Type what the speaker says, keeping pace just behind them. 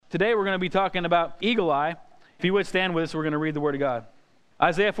Today we're going to be talking about eagle eye. If you would stand with us, we're going to read the Word of God.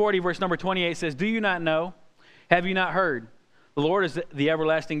 Isaiah 40, verse number 28 says, "Do you not know? Have you not heard? The Lord is the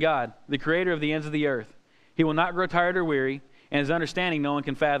everlasting God, the creator of the ends of the earth. He will not grow tired or weary, and his understanding no one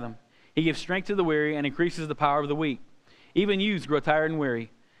can fathom. He gives strength to the weary and increases the power of the weak. Even youths grow tired and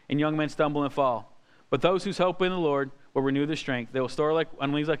weary, and young men stumble and fall. But those whose hope in the Lord will renew their strength. They will soar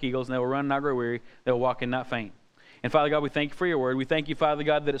on wings like eagles, and they will run and not grow weary. They will walk and not faint." And Father God, we thank you for your word. We thank you, Father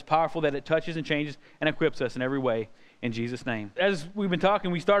God, that it's powerful, that it touches and changes and equips us in every way. In Jesus' name. As we've been talking,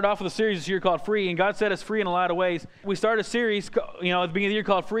 we started off with a series this year called Free, and God set us free in a lot of ways. We started a series, at the beginning of the year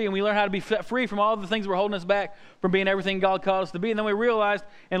called Free, and we learned how to be set free from all the things that were holding us back from being everything God called us to be. And then we realized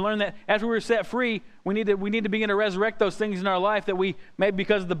and learned that as we were set free, we need to begin to resurrect those things in our life that we, maybe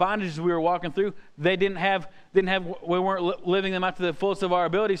because of the bondages we were walking through, we weren't living them out to the fullest of our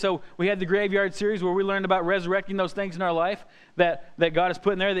ability. So we had the Graveyard series where we learned about resurrecting those things in our life that God has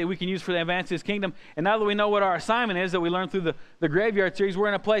put in there that we can use for the advance of His kingdom. And now that we know what our assignment is that we learned through the Graveyard series, we're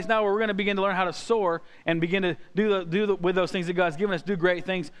in a place now where we're going to begin to learn how to soar and begin to do with those things that God's given us, do great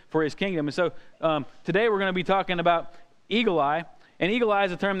things for His kingdom. And so today we're going to be talking about eagle eye. And eagle eye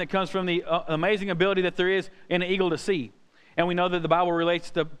is a term that comes from the amazing ability that there is in an eagle to see. And we know that the Bible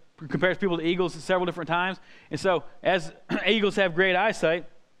compares people to eagles at several different times. And so as eagles have great eyesight,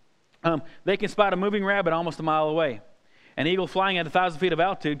 they can spot a moving rabbit almost a mile away. An eagle flying at 1,000 feet of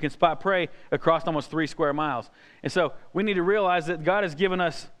altitude can spot prey across almost 3 square miles. And so we need to realize that God has given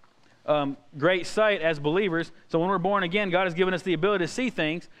us great sight as believers. So when we're born again, God has given us the ability to see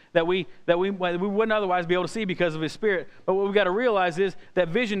things that we wouldn't otherwise be able to see because of His Spirit. But what we've got to realize is that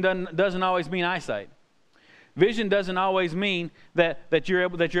vision doesn't always mean eyesight. Vision doesn't always mean that you're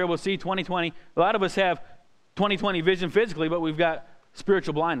able to see 20/20. A lot of us have 20/20 vision physically, but we've got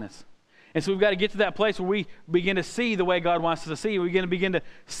spiritual blindness. And so we've got to get to that place where we begin to see the way God wants us to see. We're going to begin to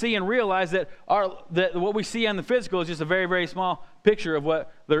see and realize that what we see on the physical is just a very, very small picture of what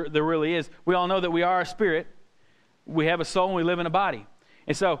there really is. We all know that we are a spirit, we have a soul, and we live in a body.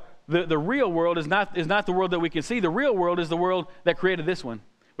 And so the real world is not the world that we can see. The real world is the world that created this one,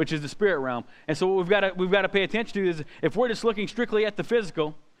 which is the spirit realm. And so what we've got to pay attention to is if we're just looking strictly at the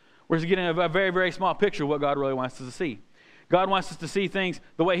physical, we're just getting a very, very small picture of what God really wants us to see. God wants us to see things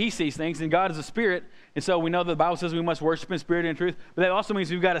the way He sees things, and God is a spirit, and so we know that the Bible says we must worship in spirit and in truth, but that also means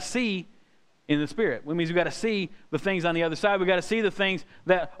we've got to see in the spirit. It means we've got to see the things on the other side. We've got to see the things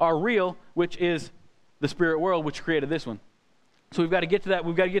that are real, which is the spirit world, which created this one. So we've got to get to that.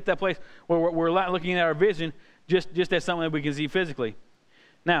 We've got to get to that place where we're not looking at our vision just as something that we can see physically.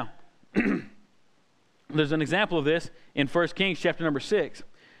 Now, there's an example of this in 1 Kings chapter number 6.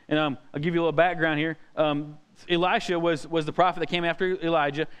 And I'll give you a little background here. Elisha was the prophet that came after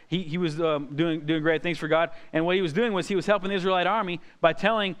Elijah. He was doing great things for God. And what he was doing was he was helping the Israelite army by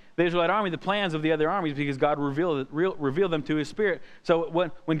telling the Israelite army the plans of the other armies because God revealed them to His Spirit.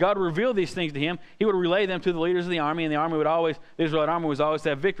 So when God revealed these things to him, He would relay them to the leaders of the army, and the Israelite army was always to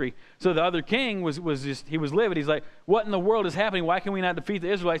have victory. So the other king was livid. He's like, what in the world is happening? Why can we not defeat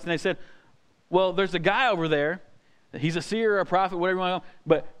the Israelites? And they said, well, there's a guy over there. He's a seer or a prophet, whatever you want to call him,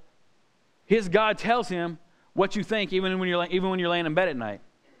 but his God tells him what you think even when you're laying in bed at night.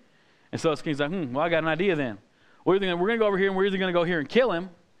 And so the king's like, well, I got an idea then. We're going to go over here, and we're either going to go here and kill him,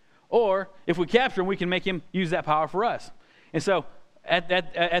 or if we capture him, we can make him use that power for us. And so at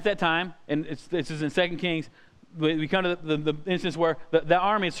that time, and this is in 2 Kings, we come to the instance where the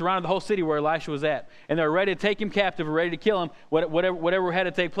army had surrounded the whole city where Elisha was at, and they're ready to take him captive, or ready to kill him, whatever had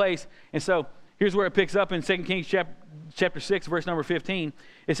to take place. And so here's where it picks up in 2 Kings chapter 6, verse number 15.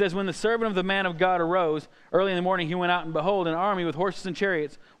 It says, when the servant of the man of God arose, early in the morning he went out, and behold, an army with horses and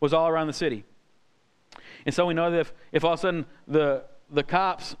chariots was all around the city. And so we know that if all of a sudden the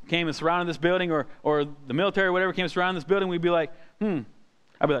cops came and surrounded this building, or the military or whatever came and surrounded this building, we'd be like, I'd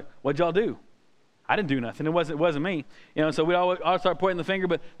be like, what'd y'all do? I didn't do nothing. It wasn't me. So we'd all start pointing the finger,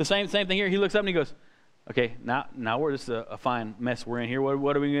 but the same thing here. He looks up and he goes, okay, now we're just a fine mess we're in here.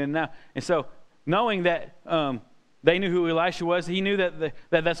 What are we going to do now? And so knowing that they knew who Elisha was, he knew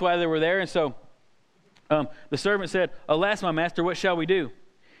that's why they were there. And so the servant said, alas, my master, what shall we do?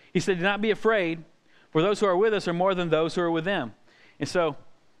 He said, do not be afraid, for those who are with us are more than those who are with them. And so,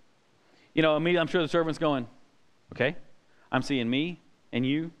 immediately I'm sure the servant's going, okay, I'm seeing me and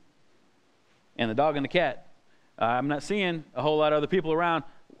you and the dog and the cat. I'm not seeing a whole lot of other people around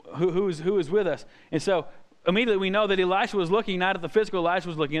who is with us. And so immediately we know that Elisha was looking not at the physical, Elisha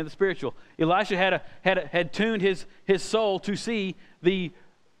was looking at the spiritual. Elisha had tuned his soul to see the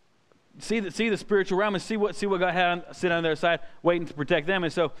spiritual realm and see what God had sit on their side, waiting to protect them.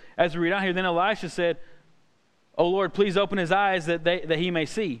 And so as we read on here, then Elisha said, O Lord, please open his eyes that he may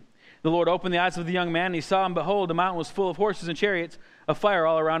see. The Lord opened the eyes of the young man, and he saw, and behold, the mountain was full of horses and chariots of fire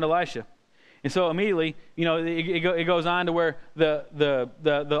all around Elisha. And so immediately, it goes on to where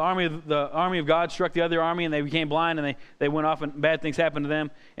the army of God struck the other army, and they became blind, and they went off, and bad things happened to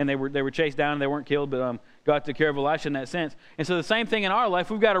them, and they were chased down, and they weren't killed, but God took care of Elisha in that sense. And so the same thing in our life,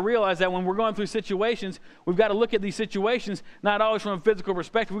 we've got to realize that when we're going through situations, we've got to look at these situations not always from a physical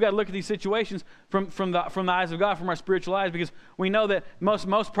perspective. We've got to look at these situations from the eyes of God, from our spiritual eyes, because we know that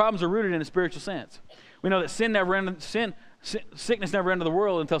most problems are rooted in a spiritual sense. We know that sickness never entered the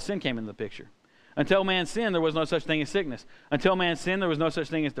world until sin came into the picture. Until man sinned, there was no such thing as sickness. Until man sinned, there was no such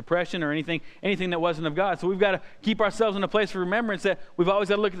thing as depression or anything that wasn't of God. So we've got to keep ourselves in a place of remembrance that we've always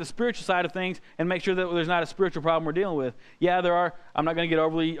got to look at the spiritual side of things and make sure that there's not a spiritual problem we're dealing with. Yeah, there are. I'm not going to get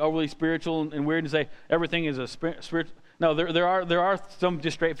overly spiritual and weird and say everything is a spiritual. No, there are some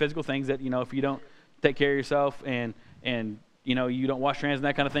just straight physical things that, if you don't take care of yourself and you don't wash your hands and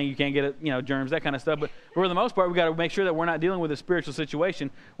that kind of thing, you can't get germs, that kind of stuff. But for the most part, we've got to make sure that we're not dealing with a spiritual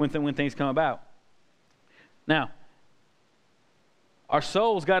situation when things come about. Now, our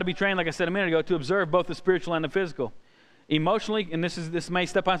soul's got to be trained, like I said a minute ago, to observe both the spiritual and the physical. Emotionally, and this may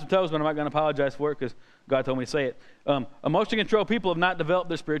step on some toes, but I'm not going to apologize for it because God told me to say it. Emotionally controlled people have not developed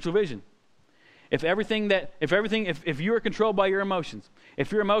their spiritual vision. If you are controlled by your emotions,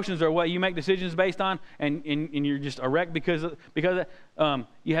 if your emotions are what you make decisions based on, and you're just a wreck because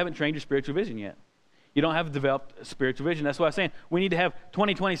you haven't trained your spiritual vision yet. You don't have developed spiritual vision. That's why I'm saying we need to have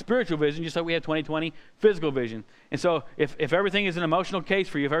 20/20 spiritual vision just like we have 20/20 physical vision. And so if everything is an emotional case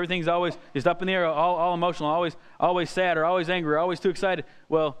for you, if everything's always just up in the air, all emotional, always sad or always angry or always too excited,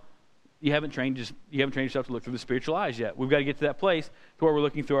 well, you haven't trained yourself to look through the spiritual eyes yet. We've got to get to that place to where we're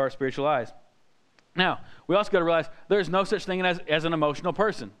looking through our spiritual eyes. Now, we also got to realize there's no such thing as an emotional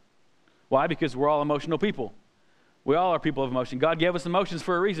person. Why? Because we're all emotional people. We all are people of emotion. God gave us emotions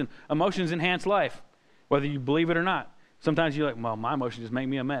for a reason. Emotions enhance life, whether you believe it or not. Sometimes you're like, well, my emotions just make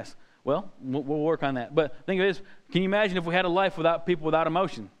me a mess. Well, we'll work on that. But think of this. Can you imagine if we had a life without people without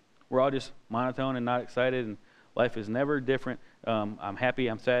emotion? We're all just monotone and not excited, and life is never different. I'm happy,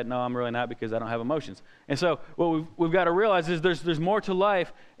 I'm sad. No, I'm really not because I don't have emotions. And so what we've got to realize is there's more to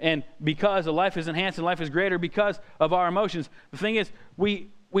life, and because a life is enhanced and life is greater because of our emotions. The thing is, we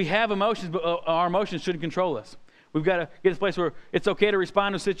have emotions, but our emotions shouldn't control us. We've got to get to this place where it's okay to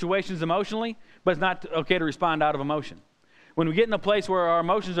respond to situations emotionally, but it's not okay to respond out of emotion. When we get in a place where our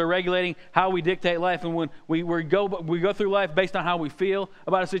emotions are regulating how we dictate life, and when we go through life based on how we feel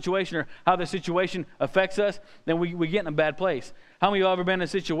about a situation or how the situation affects us, then we get in a bad place. How many of you have ever been in a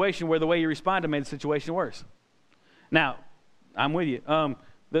situation where the way you responded made the situation worse? Now, I'm with you.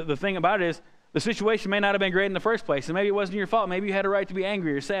 The thing about it is, the situation may not have been great in the first place, and maybe it wasn't your fault. Maybe you had a right to be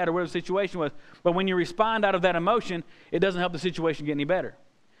angry or sad or whatever the situation was. But when you respond out of that emotion, it doesn't help the situation get any better.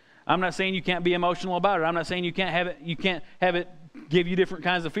 I'm not saying you can't be emotional about it. I'm not saying you can't have it give you different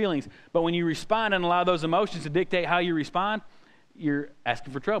kinds of feelings. But when you respond and allow those emotions to dictate how you respond, you're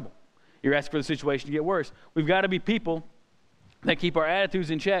asking for trouble. You're asking for the situation to get worse. We've got to be people that keep our attitudes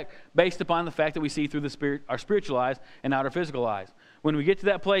in check based upon the fact that we see through our spiritual eyes and not our physical eyes. When we get to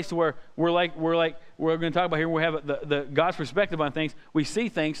that place where we're going to talk about here, we have the God's perspective on things. We see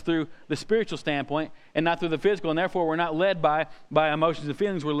things through the spiritual standpoint and not through the physical, and therefore we're not led by emotions and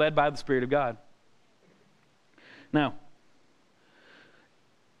feelings. We're led by the Spirit of God. Now,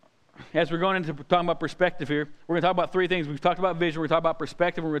 as we're going into talking about perspective here, we're going to talk about three things. We've talked about vision, we're going to talk about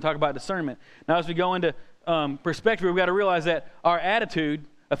perspective, and we're going to talk about discernment. Now, as we go into perspective, we've got to realize that our attitude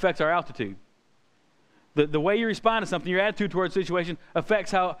affects our altitude. The way you respond to something, your attitude towards a situation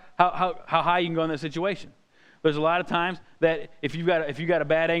affects how high you can go in that situation. There's a lot of times that if you've got a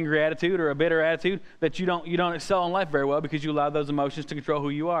bad angry attitude or a bitter attitude, that you don't excel in life very well because you allow those emotions to control who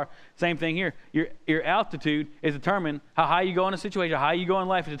you are. Same thing here. Your altitude is determined, how high you go in a situation, how high you go in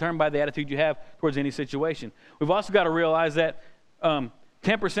life is determined by the attitude you have towards any situation. We've also got to realize that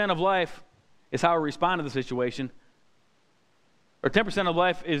 10% of life is how we respond to the situation. Or 10% of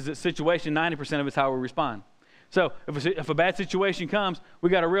life is the situation, 90% of it's how we respond. So if a bad situation comes, we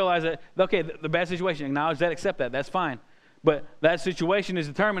got to realize that, okay, the bad situation, acknowledge that, accept that, that's fine. But that situation is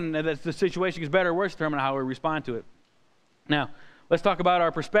determined, that the situation is better or worse, determined how we respond to it. Now, let's talk about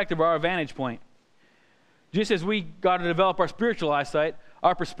our perspective or our vantage point. Just as we got to develop our spiritual eyesight,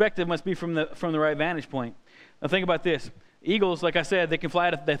 our perspective must be from the right vantage point. Now think about this. Eagles, like I said, they fly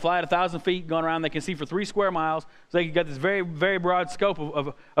at 1,000 feet going around. They can see for 3 square miles. So they got this very, very broad scope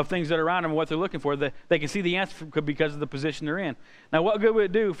of things that are around them and what they're looking for. They can see the answer because of the position they're in. Now, what good would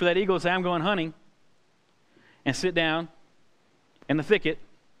it do for that eagle to say, I'm going hunting, and sit down in the thicket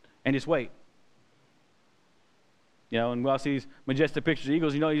and just wait? You know, and we all see these majestic pictures of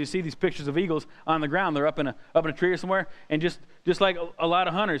eagles. You know, you see these pictures of eagles on the ground. They're up in a tree or somewhere. And just like a lot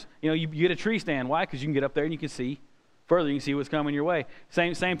of hunters, you know, you get a tree stand. Why? Because you can get up there and you can see further. You can see what's coming your way.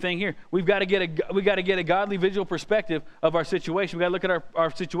 Same thing here. We've got to get a godly visual perspective of our situation. We've got to look at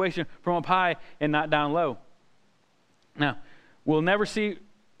our situation from up high and not down low. Now, we'll never see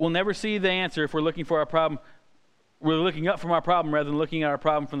the answer if we're looking for our problem. We're looking up from our problem rather than looking at our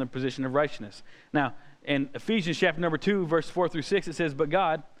problem from the position of righteousness. Now, in Ephesians chapter number 2, verse 4 through 6, it says, "But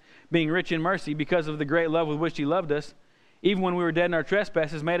God, being rich in mercy, because of the great love with which he loved us, even when we were dead in our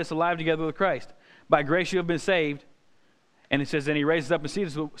trespasses, made us alive together with Christ. By grace you have been saved." And it says, "Then he raised us up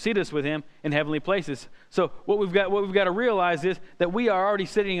and seated us with him in heavenly places." So what we've got to realize is that we are already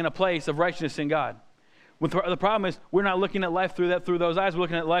sitting in a place of righteousness in God. The problem is we're not looking at life through those eyes. We're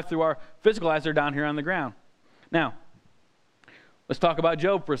looking at life through our physical eyes that are down here on the ground. Now, let's talk about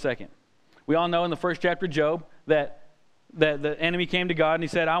Job for a second. We all know in the first chapter of Job that the enemy came to God and he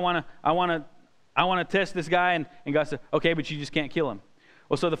said, I want to test this guy. And God said, okay, but you just can't kill him.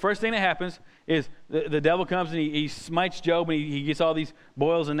 Well, so the first thing that happens is the devil comes and he smites Job and he gets all these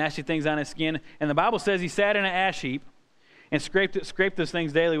boils and nasty things on his skin. And the Bible says he sat in an ash heap and scraped those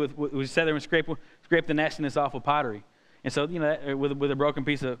things daily he sat there and scraped the nastiness off of pottery. And so, you know, with a broken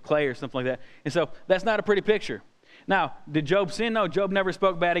piece of clay or something like that. And so that's not a pretty picture. Now, did Job sin? No, Job never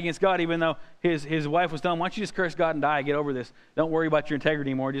spoke bad against God, even though his wife was telling him, why don't you just curse God and die, get over this. Don't worry about your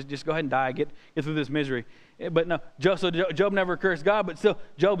integrity anymore. Just go ahead and die, get through this misery. But no, Job never cursed God, but still,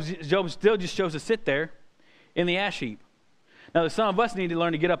 Job still just chose to sit there in the ash heap. Now, some of us need to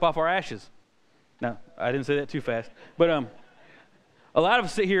learn to get up off our ashes. Now, I didn't say that too fast. But a lot of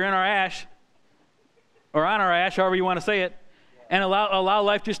us sit here in our ash, or on our ash, however you want to say it, and allow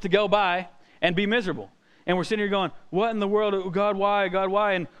life just to go by and be miserable. And we're sitting here going, what in the world? Oh, God, why? God,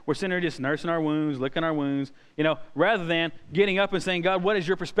 why? And we're sitting here just nursing our wounds, licking our wounds, you know, rather than getting up and saying, God, what is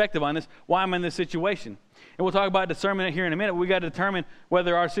your perspective on this? Why am I in this situation? And we'll talk about discernment here in a minute. We've got to determine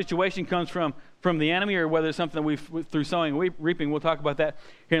whether our situation comes from the enemy or whether it's something that through sowing and reaping. We'll talk about that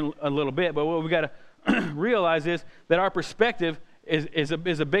here in a little bit. But what we've got to realize is that our perspective is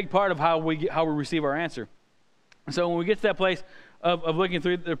a big part of how we receive our answer. So when we get to that place of looking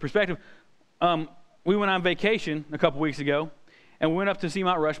through the perspective, we went on vacation a couple weeks ago, and we went up to see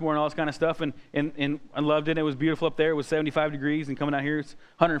Mount Rushmore and all this kind of stuff, and I loved it. It was beautiful up there. It was 75 degrees, and coming out here it's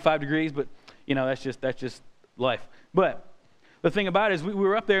 105 degrees, but, you know, that's just life. But the thing about it is we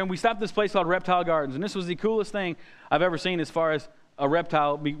were up there, and we stopped at this place called Reptile Gardens, and this was the coolest thing I've ever seen as far as a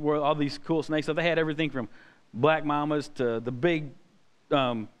reptile, where all these cool snakes. So they had everything from black mamas to the big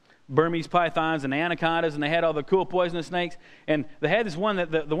Burmese pythons and anacondas, and they had all the cool poisonous snakes. And they had this one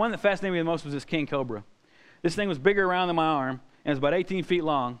the one that fascinated me the most was this king cobra. This thing was bigger around than my arm, and it was about 18 feet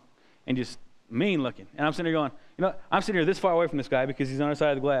long, and just mean looking. And I'm sitting here going, you know, I'm sitting here this far away from this guy because he's on the other side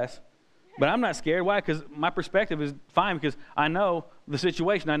of the glass. But I'm not scared. Why? Because my perspective is fine, because I know the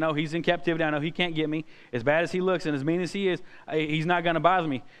situation. I know he's in captivity. I know he can't get me. As bad as he looks and as mean as he is, he's not going to bother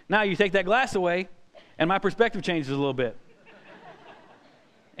me. Now you take that glass away, and my perspective changes a little bit.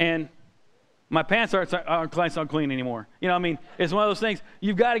 And my pants aren't clean anymore. You know, I mean, it's one of those things.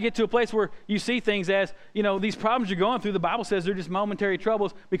 You've got to get to a place where you see things as, you know, these problems you're going through, the Bible says they're just momentary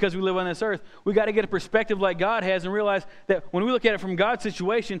troubles because we live on this earth. We've got to get a perspective like God has and realize that when we look at it from God's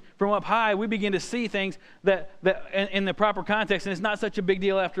situation, from up high, we begin to see things that in the proper context, and it's not such a big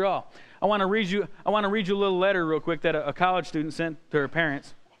deal after all. I want to read you a little letter real quick that a college student sent to her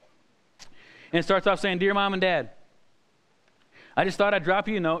parents. And it starts off saying, "Dear Mom and Dad, I just thought I'd drop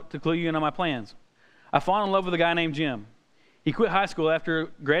you a note to clue you in on my plans. I fallen in love with a guy named Jim. He quit high school after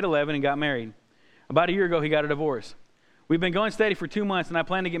grade 11 and got married. About a year ago, he got a divorce. We've been going steady for 2 months, and I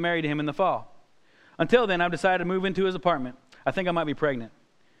plan to get married to him in the fall. Until then, I've decided to move into his apartment. I think I might be pregnant.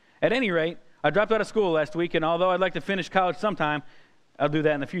 At any rate, I dropped out of school last week, and although I'd like to finish college sometime, I'll do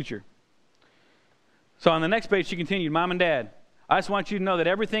that in the future." So on the next page, she continued, "Mom and Dad, I just want you to know that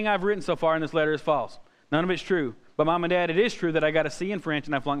everything I've written so far in this letter is false. None of it's true. But Mom and Dad, it is true that I got a C in French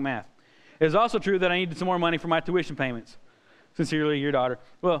and I flunked math. It is also true that I needed some more money for my tuition payments. Sincerely, your daughter."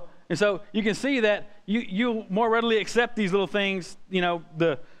 Well, and so you can see that you more readily accept these little things, you know,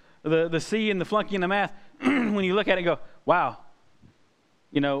 the C and the flunky and the math, when you look at it and go, wow,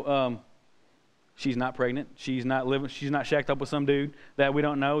 you know, she's not pregnant. She's not shacked up with some dude that we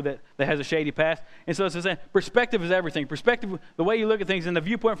don't know that has a shady past. And so it's the same. Perspective is everything. Perspective, the way you look at things and the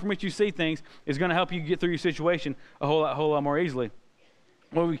viewpoint from which you see things is going to help you get through your situation a whole lot more easily.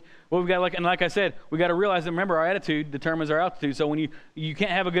 What we've got to look, and like I said, we got to realize that, remember, our attitude determines our altitude. So when you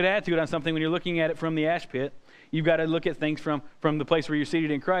can't have a good attitude on something when you're looking at it from the ash pit. you've got to look at things from the place where you're seated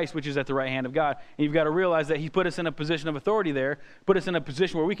in Christ, which is at the right hand of God. And you've got to realize that he put us in a position of authority there, put us in a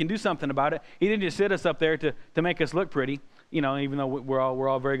position where we can do something about it. He didn't just sit us up there to make us look pretty, even though we're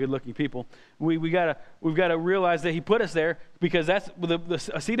all very good-looking people. We've got to realize that he put us there because that's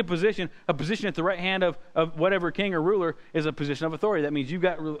a seated position, a position at the right hand of whatever king or ruler is a position of authority. That means you've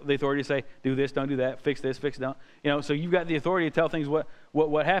got the authority to say, do this, don't do that, fix this, fix don't. So you've got the authority to tell things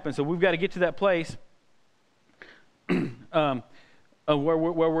what happens. So we've got to get to that place where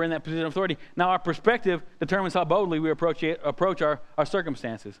we're in that position of authority. Now our perspective determines how boldly we approach our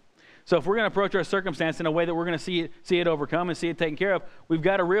circumstances. So if we're going to approach our circumstance in a way that we're going to see it overcome and see it taken care of, we've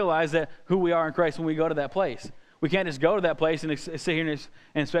got to realize that who we are in Christ when we go to that place. We can't just go to that place and sit here and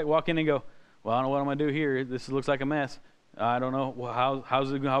expect, walk in and go, well, I don't know what I'm going to do here. This looks like a mess. I don't know. Well, how are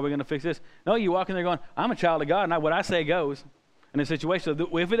we going to fix this? No, you walk in there going, I'm a child of God, and what I say goes in a situation.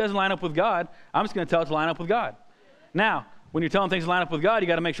 So if it doesn't line up with God, I'm just going to tell it to line up with God. Now, when you're telling things to line up with God, you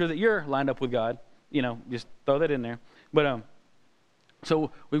got to make sure that you're lined up with God. Just throw that in there. But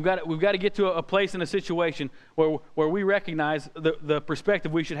so we've got to get to a place in a situation where we recognize the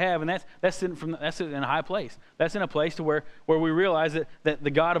perspective we should have, and that's in a high place. That's in a place to where we realize that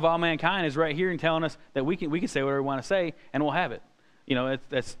the God of all mankind is right here and telling us that we can say whatever we want to say, and we'll have it.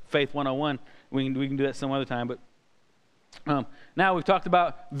 That's faith 101. We can do that some other time. But now we've talked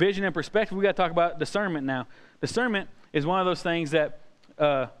about vision and perspective. We've got to talk about discernment now. Discernment is one of those things that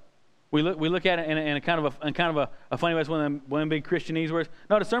we look at it in a kind of a funny way. It's one of them big Christianese words.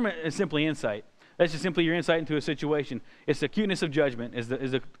 No, discernment is simply insight. That's just simply your insight into a situation. It's the acuteness of judgment is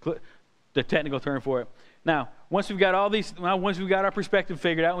the technical term for it. Now, once we've got our perspective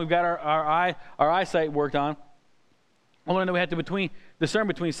figured out, and we've got our eyesight worked on, well, then we have to discern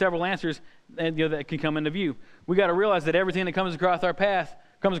between several answers that can come into view. We got to realize that everything that comes across our path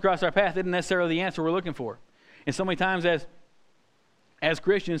isn't necessarily the answer we're looking for. And so many times as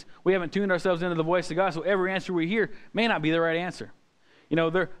Christians, we haven't tuned ourselves into the voice of God, so every answer we hear may not be the right answer.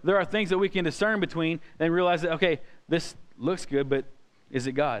 There are things that we can discern between and realize that, okay, this looks good, but is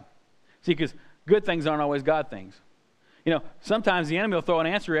it God? See, because good things aren't always God things. Sometimes the enemy will throw an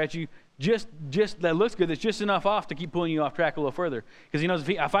answer at you just that looks good, that's just enough off to keep pulling you off track a little further. Because he knows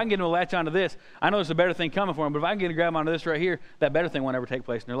if I can get him to latch onto this, I know there's a better thing coming for him, but if I can get to grab onto this right here, that better thing won't ever take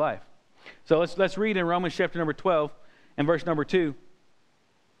place in their life. So let's read in Romans chapter number 12 and verse number 2.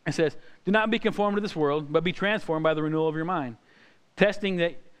 It says, do not be conformed to this world, but be transformed by the renewal of your mind. By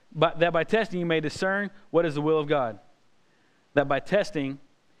testing you may discern what is the will of God. That by testing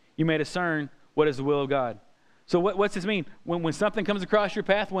you may discern what is the will of God. So what's this mean? When something comes across your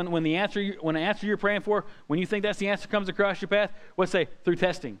path, when the answer you're praying for, when you think that's the answer comes across your path, what's say? Through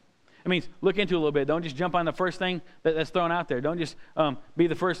testing. It means look into it a little bit. Don't just jump on the first thing that's thrown out there. Don't just be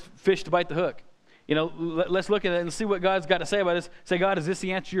the first fish to bite the hook. Let's look at it and see what God's got to say about this. Say, God, is this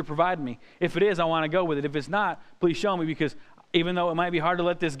the answer you're providing me? If it is, I want to go with it. If it's not, please show me, because even though it might be hard to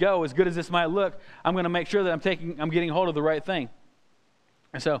let this go, as good as this might look, I'm going to make sure that I'm getting hold of the right thing.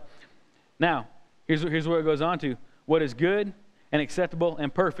 And so, now, here's where it goes on to. What is good and acceptable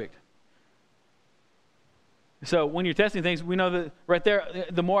and perfect. So when you're testing things, we know that right there,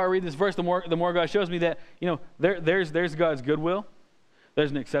 the more I read this verse, the more God shows me that, there's God's good will,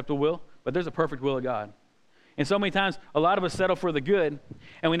 there's an acceptable will, but there's a perfect will of God. And so many times, a lot of us settle for the good,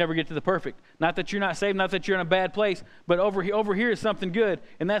 and we never get to the perfect. Not that you're not saved, not that you're in a bad place, but over here is something good,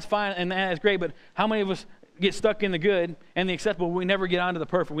 and that's fine, and that's great, but how many of us get stuck in the good and the acceptable? We never get on to the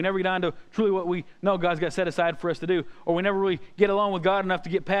perfect. We never get on to truly what we know God's got set aside for us to do, or we never really get along with God enough to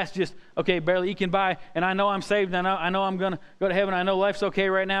get past just, okay, barely eking by, and I know I'm saved, and I know I'm going to go to heaven, I know life's okay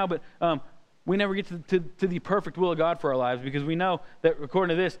right now, but we never get to the perfect will of God for our lives, because we know that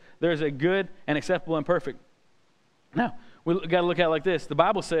according to this, there's a good and acceptable and perfect. Now, we've got to look at it like this. The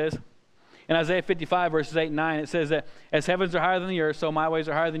Bible says, in Isaiah 55, verses 8 and 9, it says that as heavens are higher than the earth, so my ways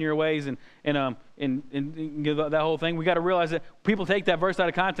are higher than your ways, and that whole thing. We got to realize that people take that verse out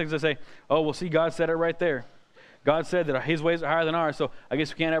of context and say, oh, well, see, God said it right there. God said that his ways are higher than ours, so I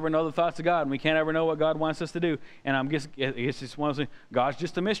guess we can't ever know the thoughts of God, and we can't ever know what God wants us to do. And I guess it's just one of those things. God's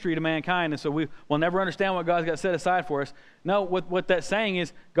just a mystery to mankind, and so we'll never understand what God's got set aside for us. No, what that's saying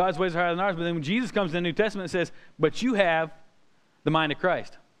is God's ways are higher than ours, but then when Jesus comes in the New Testament, it says, but you have the mind of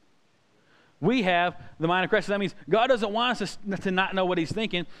Christ. We have the mind of Christ. So that means God doesn't want us to not know what he's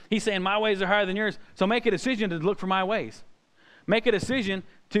thinking. He's saying, my ways are higher than yours, so make a decision to look for my ways. Make a decision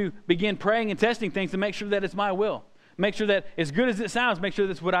to begin praying and testing things to make sure that it's my will. Make sure that, as good as it sounds, make sure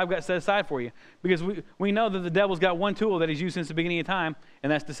that's what I've got set aside for you. Because we know that the devil's got one tool that he's used since the beginning of time,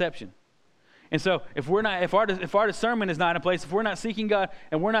 and that's deception. And so if our discernment is not in place, if we're not seeking God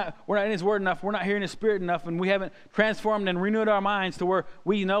and we're not in His Word enough, we're not hearing His Spirit enough, and we haven't transformed and renewed our minds to where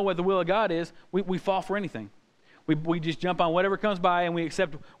we know what the will of God is, we fall for anything. We just jump on whatever comes by, and we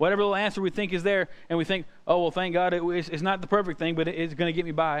accept whatever little answer we think is there, and we think, oh, well, thank God it's not the perfect thing, but it's going to get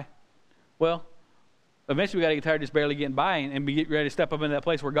me by. Well, eventually we got to get tired of just barely getting by and be ready to step up into that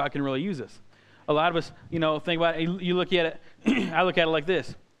place where God can really use us. A lot of us, think about it. You look at it, I look at it like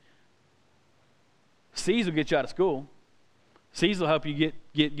this. C's will get you out of school. C's will help you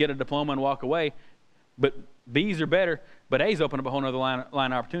get a diploma and walk away. But B's are better, but A's open up a whole other line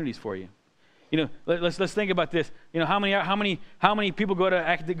of opportunities for you. Let's think about this. How many people go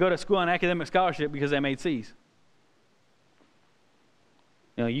to school on academic scholarship because they made C's?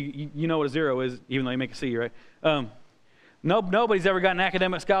 You know what a zero is, even though you make a C, right? Nobody's ever got an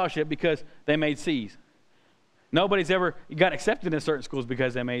academic scholarship because they made C's. Nobody's ever got accepted in certain schools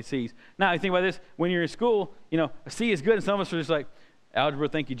because they made C's. Now, you think about this. When you're in school, a C is good, and some of us are just like, algebra,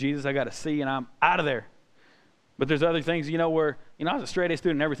 thank you, Jesus, I got a C, and I'm out of there. But there's other things, where, I was a straight A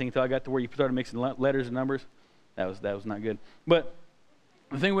student and everything until I got to where you started mixing letters and numbers. That was not good. But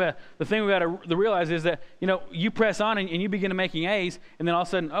the thing we got to realize is that, you press on and you begin to making A's, and then all of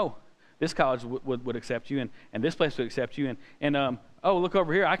a sudden, oh, this college would accept you, and this place would accept you, and oh, look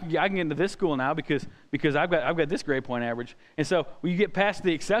over here, I can get into this school now because I've got this grade point average. And so you get past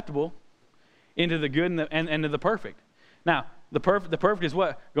the acceptable into the good and into the perfect. Now, the perfect is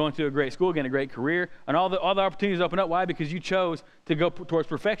what? Going to a great school, getting a great career, and all the opportunities open up. Why? Because you chose to go towards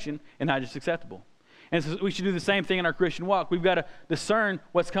perfection and not just acceptable. And so we should do the same thing in our Christian walk. We've got to discern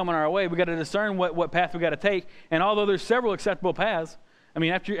what's coming our way. We've got to discern what path we've got to take. And although there's several acceptable paths,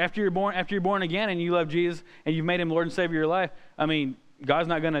 after you're born again and you love Jesus and you've made Him Lord and Savior of your life, God's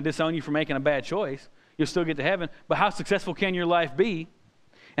not going to disown you for making a bad choice. You'll still get to heaven. But how successful can your life be?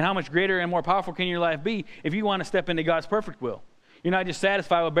 And how much greater and more powerful can your life be if you want to step into God's perfect will? You're not just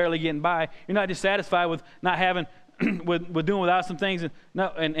satisfied with barely getting by. You're not just satisfied with not having, with doing without some things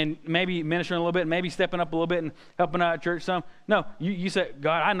and maybe ministering a little bit, and maybe stepping up a little bit and helping out at church some. No, you say,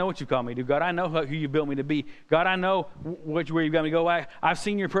 God, I know what you called me to do. God, I know who you built me to be. God, I know where you've got me to go. I've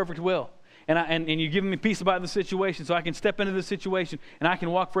seen your perfect will. And you're giving me peace about the situation so I can step into the situation and I can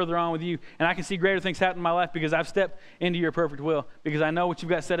walk further on with you and I can see greater things happen in my life because I've stepped into your perfect will, because I know what you've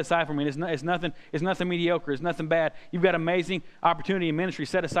got set aside for me. It's nothing mediocre. It's nothing bad. You've got amazing opportunity and ministry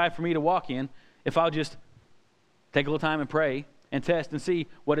set aside for me to walk in if I'll just take a little time and pray and test and see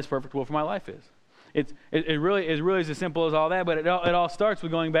what His perfect will for my life is. It really is as simple as all that, but it all starts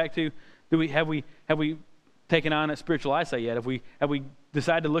with going back to, have we taken on a spiritual eyesight yet? Have we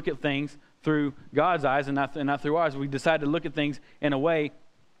decided to look at things through God's eyes and not through ours? We decide to look at things in a way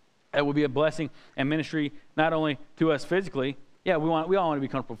that will be a blessing and ministry not only to us physically. Yeah, we all want to be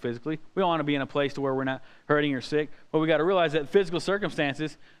comfortable physically. We all want to be in a place to where we're not hurting or sick. But we got to realize that physical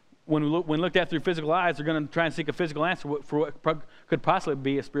circumstances, when looked at through physical eyes, they're going to try and seek a physical answer for what could possibly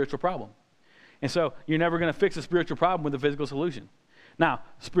be a spiritual problem. And so you're never going to fix a spiritual problem with a physical solution. Now,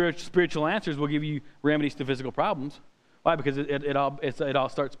 spiritual answers will give you remedies to physical problems. Why? Because it all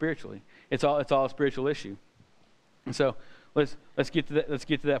starts spiritually. It's all a spiritual issue. And so let's get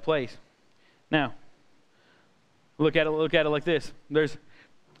to that place. Now, look at it like this. There's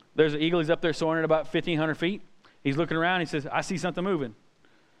an eagle. He's up there soaring at about 1,500 feet. He's looking around. He says, "I see something moving."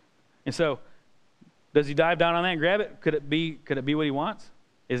 And so, does he dive down on that and grab it? Could it be what he wants?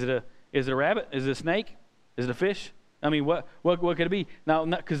 Is it a rabbit? Is it a snake? Is it a fish? What could it be? Now,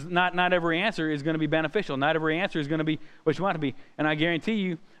 because not every answer is going to be beneficial. Not every answer is going to be what you want it to be. And I guarantee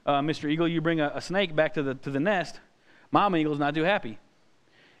you, Mr. Eagle, you bring a snake back to the nest, Mama Eagle's not too happy.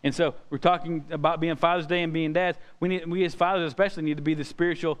 And so we're talking about being Father's Day and being dads. We as fathers especially need to be the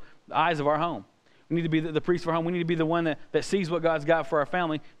spiritual eyes of our home. We need to be the priest of our home. We need to be the one that sees what God's got for our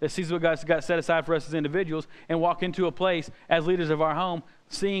family, that sees what God's got set aside for us as individuals, and walk into a place as leaders of our home,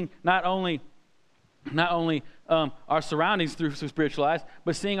 seeing not only our surroundings through spiritual eyes,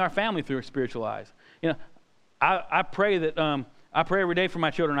 but seeing our family through spiritual eyes. I pray that I pray every day for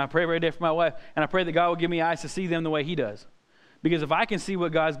my children. I pray every day for my wife, and I pray that God will give me eyes to see them the way He does. Because if I can see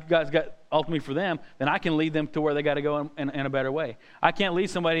what God's got ultimately for them, then I can lead them to where they got to go in a better way. I can't lead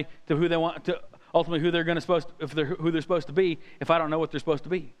somebody to who they want to, ultimately who they're supposed to be, if I don't know what they're supposed to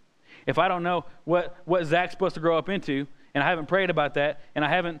be. If I don't know what Zach's supposed to grow up into, and I haven't prayed about that, and I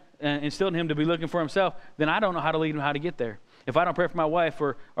haven't instilled in him to be looking for himself, then I don't know how to lead him how to get there. If I don't pray for my wife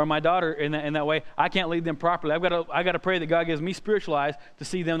or my daughter in that way, I can't lead them properly. I got to pray that God gives me spiritual eyes to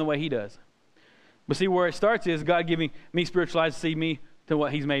see them the way He does. But see, where it starts is God giving me spiritual eyes to see me to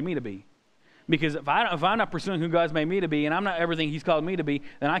what He's made me to be. Because if I'm not pursuing who God's made me to be, and I'm not everything He's called me to be,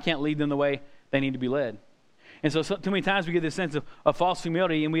 then I can't lead them the way they need to be led. And so too many times we get this sense of false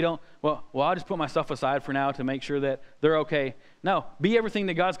humility, and we don't, well, I'll just put myself aside for now to make sure that they're okay. No, be everything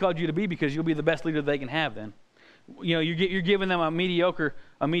that God's called you to be, because you'll be the best leader they can have then. You know, you're giving them a mediocre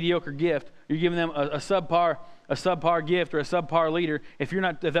gift. You're giving them a subpar gift or a subpar leader if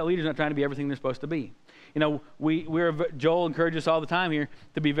that leader's not trying to be everything they're supposed to be. You know, Joel encourages us all the time here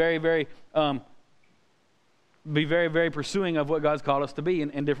to be very, very pursuing of what God's called us to be in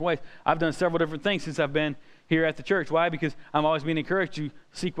different ways. I've done several different things since I've been here at the church. Why? Because I'm always being encouraged to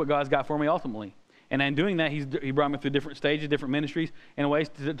seek what God's got for me ultimately. And in doing that, He brought me through different stages, different ministries, in ways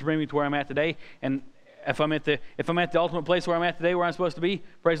to bring me to where I'm at today. And if I'm at the ultimate place where I'm at today, where I'm supposed to be,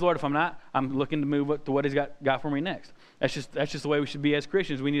 praise the Lord. If I'm not, I'm looking to move up to what He's got for me next. That's just the way we should be as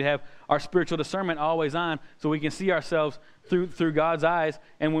Christians. We need to have our spiritual discernment always on, so we can see ourselves through God's eyes.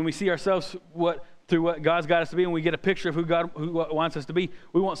 And when we see ourselves through what God's got us to be, and we get a picture of who wants us to be,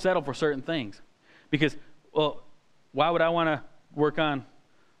 we won't settle for certain things. Because, well, why would I want to work on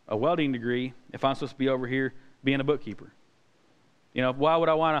a welding degree if I'm supposed to be over here being a bookkeeper? You know, why would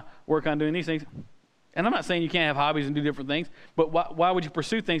I want to work on doing these things? And I'm not saying you can't have hobbies and do different things, but why would you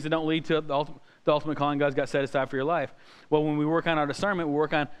pursue things that don't lead to the ultimate calling God's got set aside for your life? Well, when we work on our discernment, we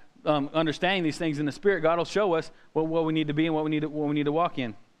work on understanding these things in the Spirit. God will show us what we need to be and what we need to walk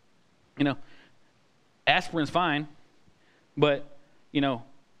in. You know, aspirin's fine, but you know,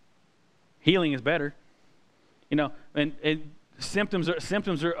 healing is better. You know, and symptoms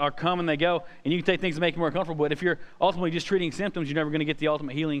are come and they go, and you can take things to make you more comfortable. But if you're ultimately just treating symptoms, you're never going to get the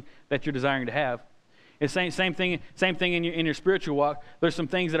ultimate healing that you're desiring to have. It's same thing in your spiritual walk. There's some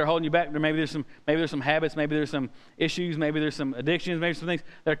things that are holding you back. Maybe there's some habits, maybe there's some issues, maybe there's some addictions, maybe some things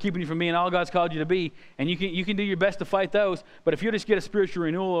that are keeping you from being all God's called you to be. And you can do your best to fight those. But if you just get a spiritual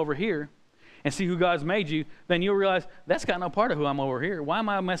renewal over here and see who God's made you, then you'll realize that's got no part of who I'm over here. Why am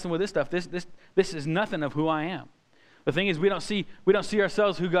I messing with this stuff? This is nothing of who I am. The thing is, we don't see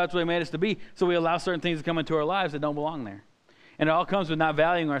ourselves who God's really made us to be, so we allow certain things to come into our lives that don't belong there. And it all comes with not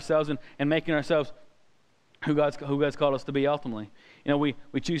valuing ourselves and making ourselves who God's called us to be ultimately. You know, we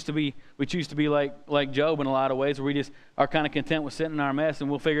choose to be like Job in a lot of ways, where we just are kind of content with sitting in our mess, and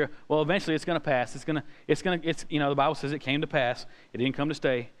we'll figure, well, eventually it's going to pass. It's you know, the Bible says it came to pass. It didn't come to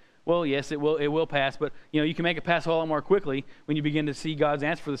stay. Well, yes, it will pass, but you know, you can make it pass a whole lot more quickly when you begin to see God's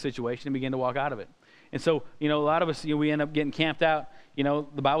answer for the situation and begin to walk out of it. And so, you know, a lot of us, you know, we end up getting camped out. You know,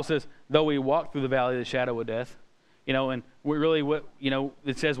 the Bible says, though we walk through the valley of the shadow of death, you know, and we really,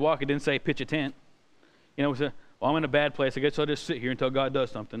 it says walk. It didn't say pitch a tent. You know, we say, well, I'm in a bad place. I guess I'll just sit here until God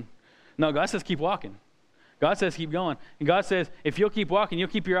does something. No, God says keep walking. God says keep going. And God says if you'll keep walking, you'll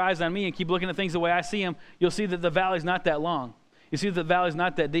keep your eyes on me and keep looking at things the way I see them, you'll see that the valley's not that long. You see that the valley's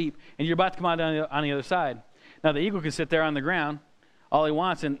not that deep, and you're about to come out on the other side. Now, the eagle can sit there on the ground all he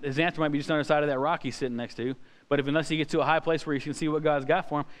wants, and his answer might be just on the side of that rock he's sitting next to. But unless he gets to a high place where he can see what God's got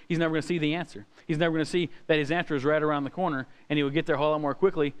for him, he's never going to see the answer. He's never going to see that his answer is right around the corner, and he will get there a whole lot more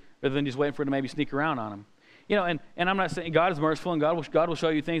quickly rather than just waiting for it to maybe sneak around on him. You know, and I'm not saying God is merciful, and God will show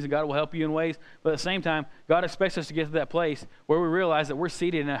you things, and God will help you in ways, but at the same time, God expects us to get to that place where we realize that we're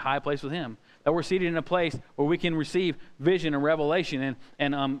seated in a high place with Him, that we're seated in a place where we can receive vision and revelation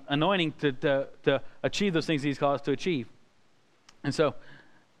and anointing to achieve those things He's called us to achieve. And so,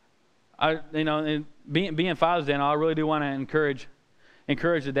 and being Father's Day, and I really do want to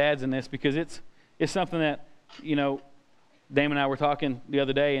encourage the dads in this, because it's something that, you know, Damon and I were talking the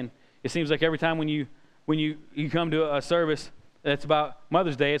other day, and it seems like every time when you come to a service that's about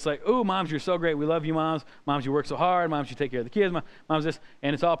Mother's Day, it's like, oh, moms, you're so great. We love you, moms. Moms, you work so hard. Moms, you take care of the kids. Moms, this.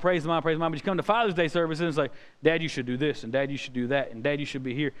 And it's all praise the mom, praise the mom. But you come to Father's Day services, and it's like, Dad, you should do this, and Dad, you should do that, and Dad, you should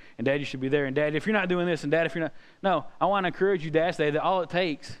be here, and Dad, you should be there, and Dad, if you're not doing this, and Dad, if you're not. No, I want to encourage you, Dad, today that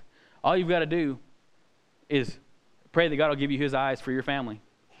all you've got to do is pray that God will give you His eyes for your family.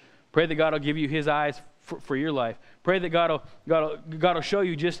 Pray that God will give you His eyes for your life. Pray that God will show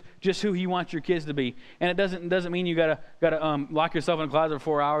you just who He wants your kids to be. And it doesn't mean you gotta lock yourself in a closet for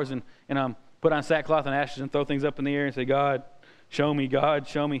 4 hours and put on sackcloth and ashes and throw things up in the air and say, God, show me, God,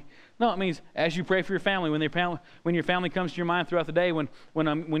 show me. No, it means as you pray for your family, when your family comes to your mind throughout the day, when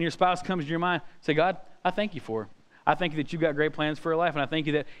your spouse comes to your mind, say, God, I thank you for her. I thank you that you've got great plans for her life, and I thank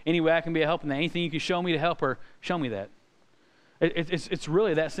you that any way I can be a help in that, anything you can show me to help her, show me that. It's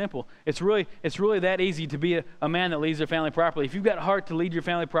really that simple. It's really that easy to be a man that leads their family properly. If you've got a heart to lead your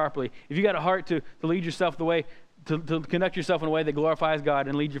family properly, if you've got a heart to lead yourself the way, to conduct yourself in a way that glorifies God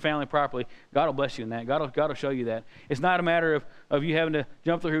and lead your family properly, God will bless you in that. God will show you that. It's not a matter of you having to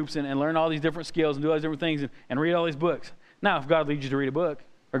jump through hoops and learn all these different skills and do all these different things and read all these books. Now, if God leads you to read a book,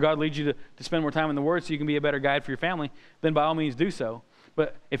 or God leads you to spend more time in the Word so you can be a better guide for your family, then by all means do so.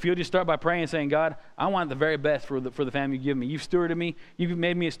 But if you'll just start by praying and saying, God, I want the very best for the family you give me. You've stewarded me. You've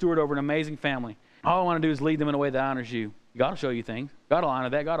made me a steward over an amazing family. All I want to do is lead them in a way that honors you. God will show you things. God will honor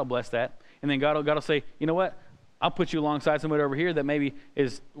that. God will bless that. And then God will say, you know what? I'll put you alongside somebody over here that maybe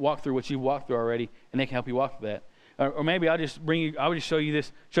is walked through what you've walked through already, and they can help you walk through that. Or maybe I'll just show you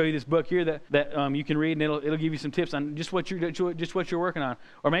this book here that you can read, and it'll give you some tips on just what you're working on.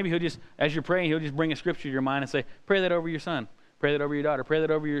 Or maybe he'll just, as you're praying, he'll just bring a scripture to your mind and say, pray that over your son, pray that over your daughter, pray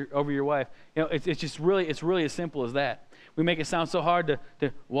that over your wife. You know, it's really as simple as that. We make it sound so hard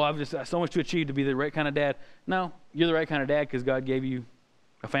well, I've just so much to achieve to be the right kind of dad. No, you're the right kind of dad because God gave you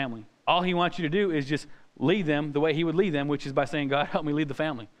a family. All he wants you to do is just lead them the way he would lead them, which is by saying, God, help me lead the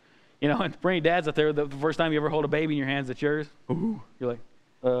family. You know, and for any dads out there, the first time you ever hold a baby in your hands that's yours, you're like,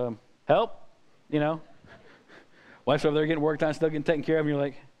 help, you know. Wife's over there getting worked on, still getting taken care of, and you're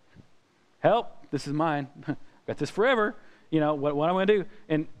like, help, this is mine. Got this forever. You know, what am I going to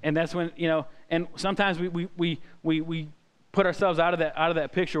do? And that's when, you know, and sometimes we put ourselves out of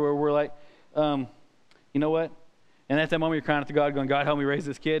that picture where we're like, you know what? And at that moment you're crying out to God, going, God, help me raise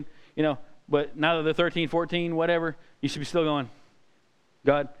this kid. You know, but now that they're 13, 14, whatever, you should be still going,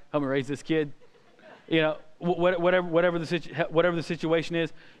 God, help me raise this kid. You know, whatever the situation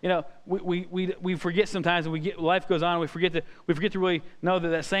is. You know, we forget sometimes, and life goes on, and we forget to really know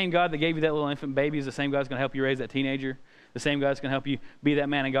that same God that gave you that little infant baby is the same God that's going to help you raise that teenager. The same God that's going to help you be that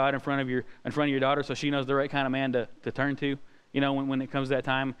man of God in front of your daughter, so she knows the right kind of man to turn to. You know, when it comes to that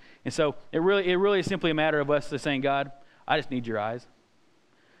time. And so it really is simply a matter of us just saying, God, I just need your eyes.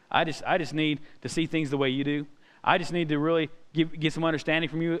 I just need to see things the way you do. I just need to really get some understanding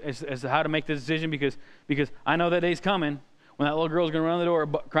from you as to how to make this decision, because I know that day's coming when that little girl's going to run the door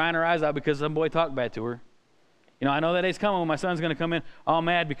crying her eyes out because some boy talked bad to her. You know, I know that day's coming when my son's going to come in all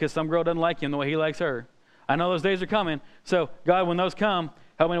mad because some girl doesn't like him the way he likes her. I know those days are coming. So, God, when those come,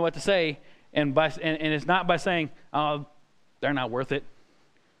 help me know what to say. And it's not by saying, oh, they're not worth it.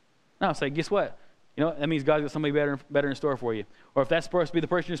 No, say, guess what? You know, that means God's got somebody better in store for you. Or if that's supposed to be the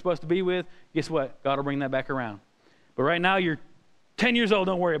person you're supposed to be with, guess what? God will bring that back around. But right now, you're 10 years old,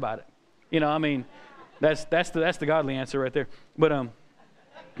 don't worry about it. You know, I mean, that's the godly answer right there. But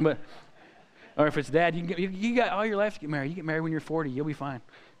or if it's dad, you got all your life to get married. You get married when you're 40, you'll be fine.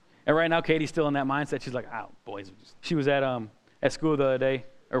 And right now, Katie's still in that mindset. She's like, oh, boys. She was at school the other day,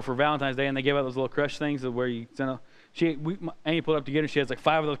 or for Valentine's Day, and they gave out those little crush things where you send a, Amy pulled up to get her. She has like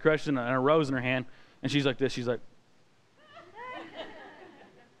 5 of those crushes and a rose in her hand, and she's like this. She's like,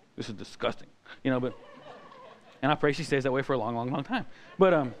 this is disgusting, you know. And I pray she stays that way for a long, long, long time.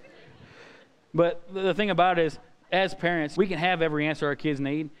 But the thing about it is, as parents, we can have every answer our kids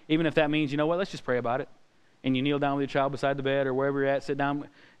need, even if that means, you know what, let's just pray about it. And you kneel down with your child beside the bed or wherever you're at, sit down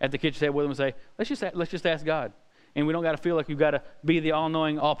at the kitchen table with them and say, let's just ask God. And we don't got to feel like we've got to be the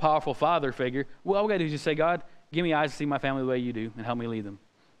all-knowing, all-powerful father figure. Well, all we got to do is just say, God, give me eyes to see my family the way you do and help me lead them.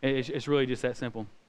 It's really just that simple.